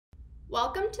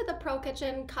Welcome to the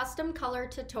ProKitchen custom color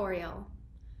tutorial.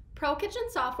 ProKitchen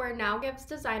software now gives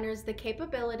designers the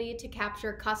capability to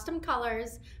capture custom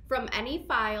colors from any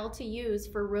file to use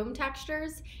for room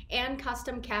textures and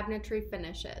custom cabinetry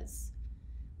finishes.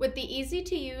 With the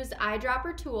easy-to-use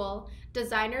eyedropper tool,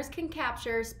 designers can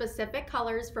capture specific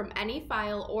colors from any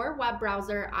file or web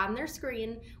browser on their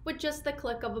screen with just the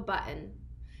click of a button.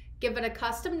 Give it a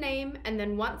custom name, and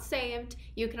then once saved,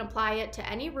 you can apply it to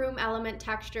any room element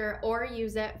texture or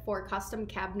use it for custom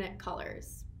cabinet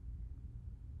colors.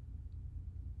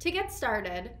 To get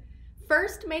started,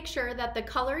 first make sure that the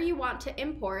color you want to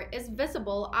import is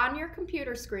visible on your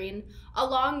computer screen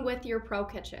along with your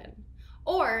ProKitchen.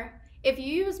 Or, if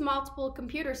you use multiple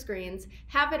computer screens,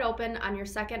 have it open on your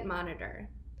second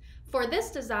monitor. For this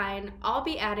design, I'll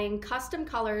be adding custom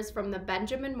colors from the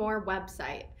Benjamin Moore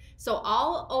website. So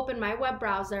I'll open my web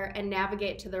browser and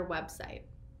navigate to their website.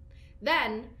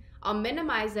 Then I'll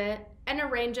minimize it and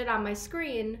arrange it on my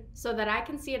screen so that I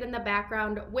can see it in the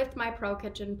background with my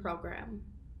ProKitchen program.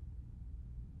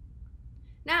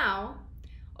 Now,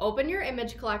 open your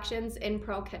image collections in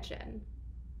ProKitchen.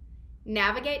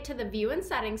 Navigate to the View and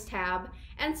Settings tab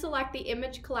and select the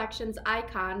Image Collections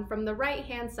icon from the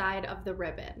right-hand side of the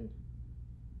ribbon.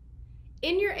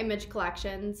 In your image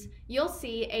collections, you'll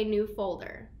see a new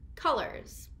folder,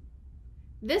 Colors.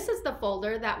 This is the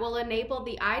folder that will enable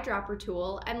the eyedropper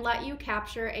tool and let you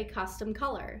capture a custom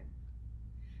color.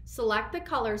 Select the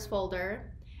Colors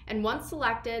folder, and once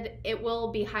selected, it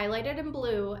will be highlighted in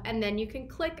blue, and then you can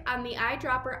click on the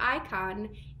eyedropper icon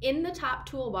in the top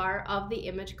toolbar of the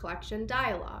image collection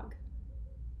dialog.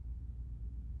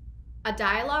 A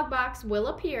dialog box will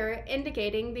appear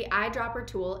indicating the eyedropper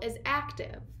tool is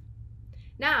active.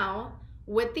 Now,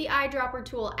 with the eyedropper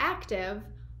tool active,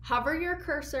 hover your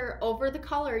cursor over the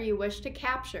color you wish to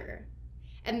capture,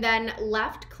 and then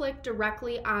left-click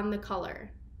directly on the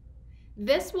color.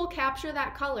 This will capture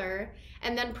that color,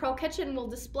 and then ProKitchen will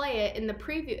display it in the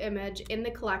preview image in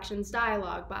the Collections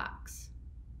dialog box.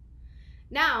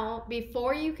 Now,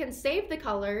 before you can save the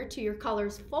color to your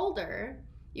Colors folder,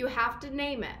 you have to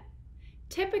name it.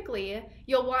 Typically,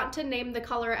 you'll want to name the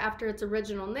color after its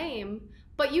original name,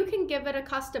 but you can give it a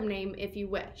custom name if you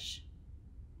wish.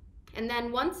 And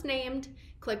then once named,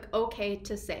 click OK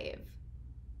to save.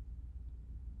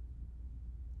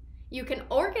 You can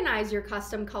organize your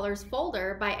custom colors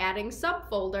folder by adding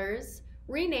subfolders,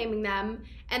 renaming them,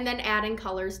 and then adding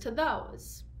colors to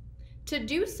those. To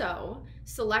do so,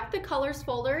 select the colors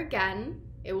folder again,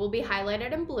 it will be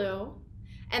highlighted in blue,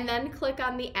 and then click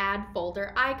on the Add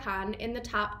Folder icon in the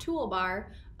top toolbar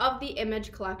of the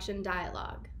Image Collection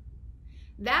dialog.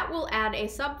 That will add a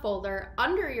subfolder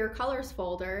under your colors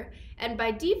folder, and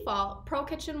by default,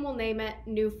 ProKitchen will name it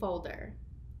New Folder.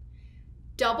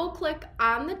 Double-click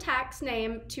on the text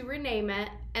name to rename it,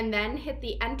 and then hit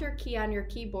the Enter key on your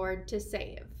keyboard to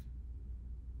save.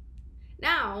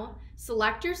 Now,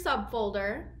 select your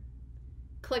subfolder,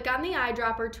 click on the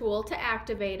eyedropper tool to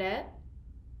activate it,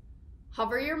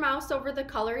 hover your mouse over the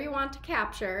color you want to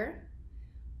capture,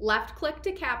 left-click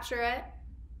to capture it,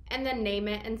 and then name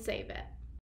it and save it.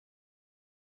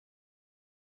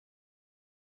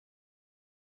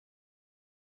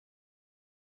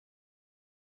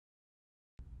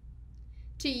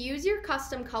 To use your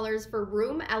custom colors for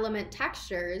room element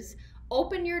textures,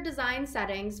 open your design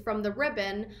settings from the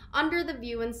ribbon under the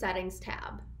View and Settings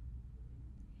tab.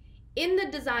 In the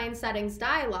Design Settings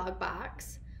dialog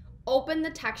box, open the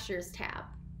Textures tab.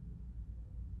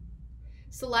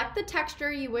 Select the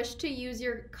texture you wish to use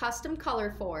your custom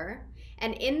color for,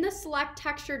 and in the Select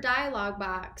Texture dialog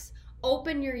box,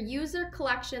 open your User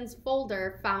Collections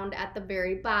folder found at the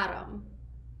very bottom.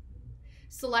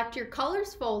 Select your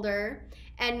Colors folder,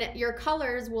 and your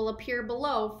colors will appear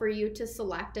below for you to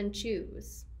select and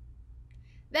choose.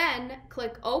 Then,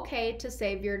 click OK to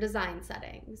save your design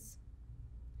settings.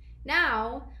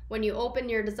 Now, when you open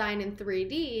your design in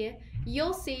 3D,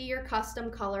 you'll see your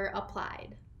custom color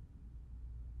applied.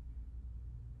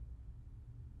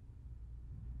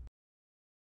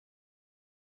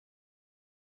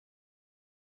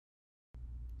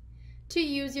 To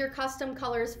use your custom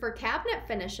colors for cabinet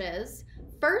finishes,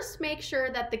 first make sure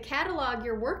that the catalog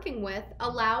you're working with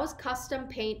allows custom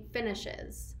paint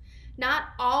finishes. Not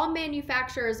all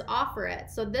manufacturers offer it,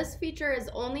 so this feature is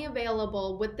only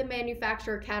available with the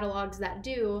manufacturer catalogs that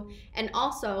do, and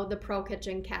also the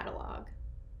ProKitchen catalog.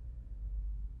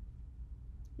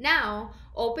 Now,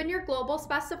 open your global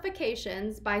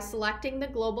specifications by selecting the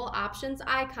Global Options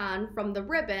icon from the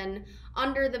ribbon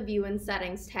under the View and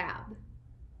Settings tab.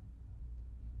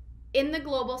 In the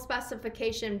Global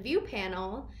Specification View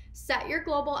panel, Set your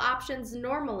global options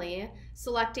normally,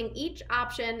 selecting each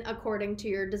option according to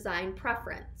your design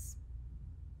preference.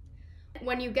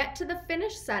 When you get to the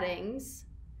Finish settings,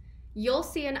 you'll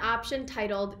see an option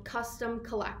titled Custom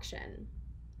Collection.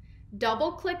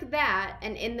 Double-click that,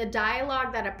 and in the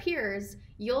dialog that appears,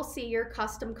 you'll see your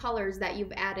custom colors that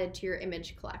you've added to your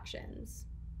image collections.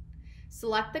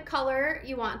 Select the color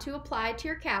you want to apply to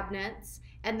your cabinets,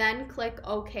 and then click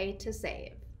OK to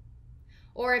save.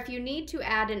 Or if you need to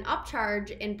add an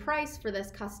upcharge in price for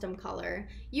this custom color,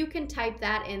 you can type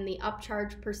that in the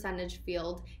upcharge percentage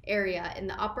field area in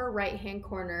the upper right-hand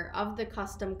corner of the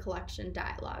Custom Collection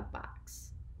dialog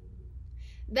box.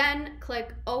 Then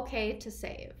click OK to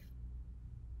save.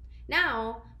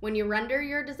 Now, when you render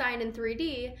your design in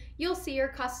 3D, you'll see your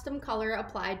custom color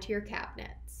applied to your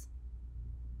cabinets.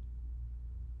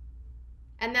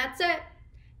 And that's it.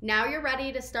 Now you're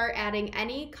ready to start adding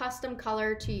any custom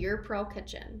color to your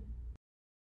ProKitchen.